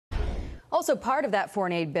Also, part of that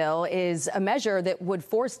foreign aid bill is a measure that would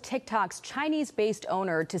force TikTok's Chinese-based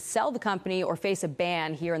owner to sell the company or face a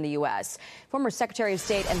ban here in the U.S. Former Secretary of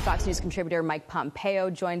State and Fox News contributor Mike Pompeo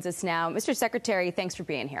joins us now. Mr. Secretary, thanks for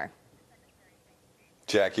being here.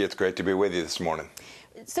 Jackie, it's great to be with you this morning.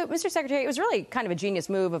 So, Mr. Secretary, it was really kind of a genius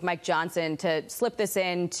move of Mike Johnson to slip this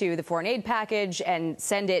into the foreign aid package and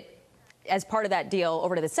send it as part of that deal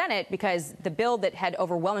over to the Senate, because the bill that had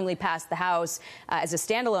overwhelmingly passed the House as a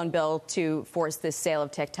standalone bill to force this sale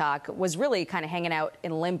of TikTok was really kind of hanging out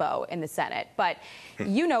in limbo in the Senate. But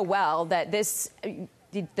you know well that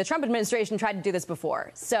the Trump administration tried to do this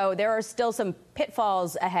before. So there are still some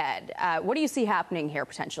pitfalls ahead. What do you see happening here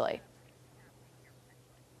potentially?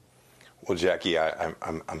 Well, Jackie,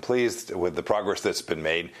 I'm pleased with the progress that's been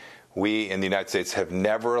made. We in the United States have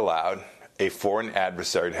never allowed a foreign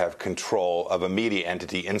adversary to have control of a media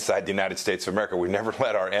entity inside the United States of America. We've never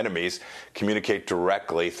let our enemies communicate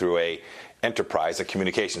directly through a enterprise, a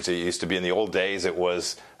communications. It used to be in the old days, it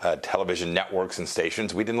was television networks and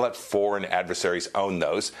stations. We didn't let foreign adversaries own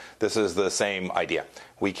those. This is the same idea.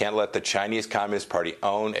 We can't let the Chinese Communist Party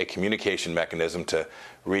own a communication mechanism to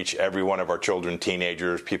reach every one of our children,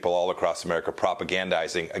 teenagers, people all across America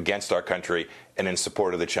propagandizing against our country and in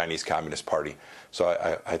support of the Chinese Communist Party.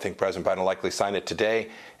 So I think President Biden will likely sign it today.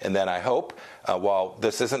 And then I hope, while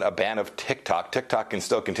this isn't a ban of TikTok, TikTok can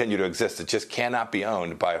still continue to exist. It just cannot be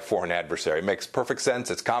owned by a foreign adversary. It makes perfect sense.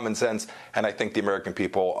 It's common sense. And I think the American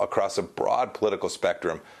people across a broad political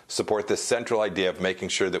spectrum support this central idea of making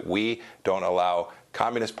sure that we don't allow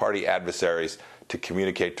Communist Party adversaries to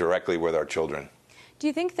communicate directly with our children. Do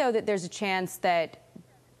you think, though, that there's a chance that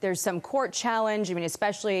there's some court challenge? I mean,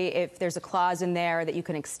 especially if there's a clause in there that you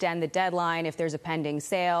can extend the deadline if there's a pending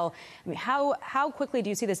sale. I mean, how quickly do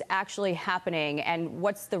you see this actually happening? And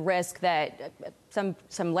what's the risk that some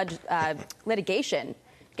litigation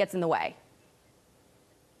gets in the way?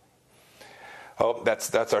 Oh,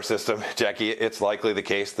 that's our system, Jackie. It's likely the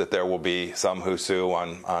case that there will be some who sue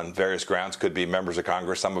on various grounds. Could be members of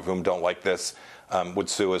Congress, some of whom don't like this, would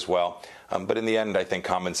sue as well. But in the end, I think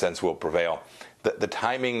common sense will prevail. The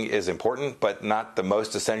timing is important, but not the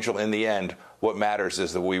most essential in the end. What matters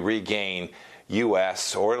is that we regain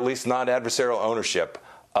U.S. or at least non-adversarial ownership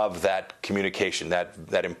of that communication,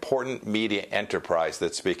 that important media enterprise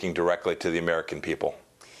that's speaking directly to the American people.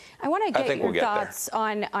 I want to get your thoughts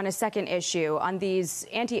on a second issue, on these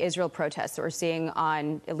anti-Israel protests that we're seeing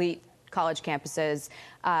on elite college campuses.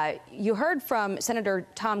 You heard from Senator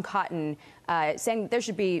Tom Cotton saying there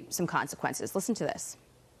should be some consequences. Listen to this.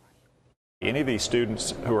 Any of these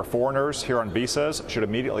students who are foreigners here on visas should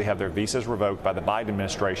immediately have their visas revoked by the Biden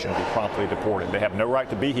administration and be promptly deported. They have no right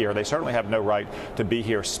to be here. They certainly have no right to be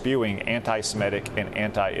here spewing anti-Semitic and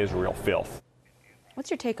anti-Israel filth.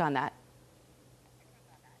 What's your take on that?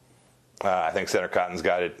 I think Senator Cotton's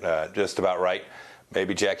got it just about right.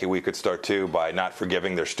 Maybe, Jackie, we could start, too, by not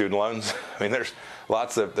forgiving their student loans. I mean, there's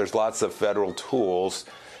lots of federal tools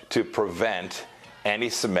to prevent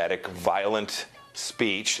anti-Semitic, violent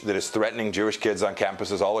speech that is threatening Jewish kids on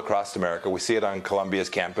campuses all across America. We see it on Columbia's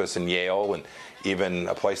campus and Yale, and even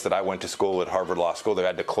a place that I went to school at, Harvard Law School. They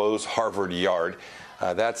had to close Harvard Yard.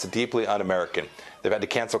 That's deeply un-American. They've had to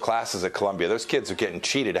cancel classes at Columbia. Those kids are getting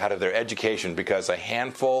cheated out of their education because a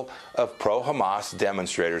handful of pro-Hamas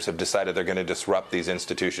demonstrators have decided they're going to disrupt these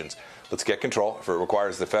institutions. Let's get control. If it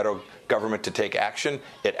requires the federal government to take action,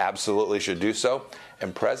 it absolutely should do so.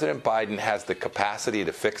 And President Biden has the capacity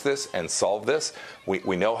to fix this and solve this.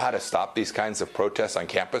 We know how to stop these kinds of protests on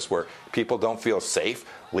campus where people don't feel safe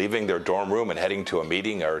leaving their dorm room and heading to a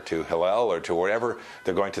meeting or to Hillel or to wherever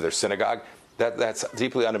they're going to their synagogue. That's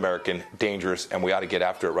deeply un-American, dangerous, and we ought to get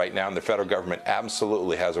after it right now. And the federal government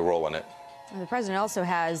absolutely has a role in it. The president also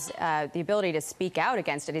has the ability to speak out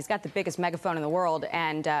against it. He's got the biggest megaphone in the world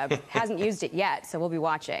and hasn't used it yet, so we'll be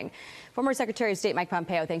watching. Former Secretary of State Mike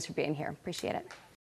Pompeo, thanks for being here. Appreciate it.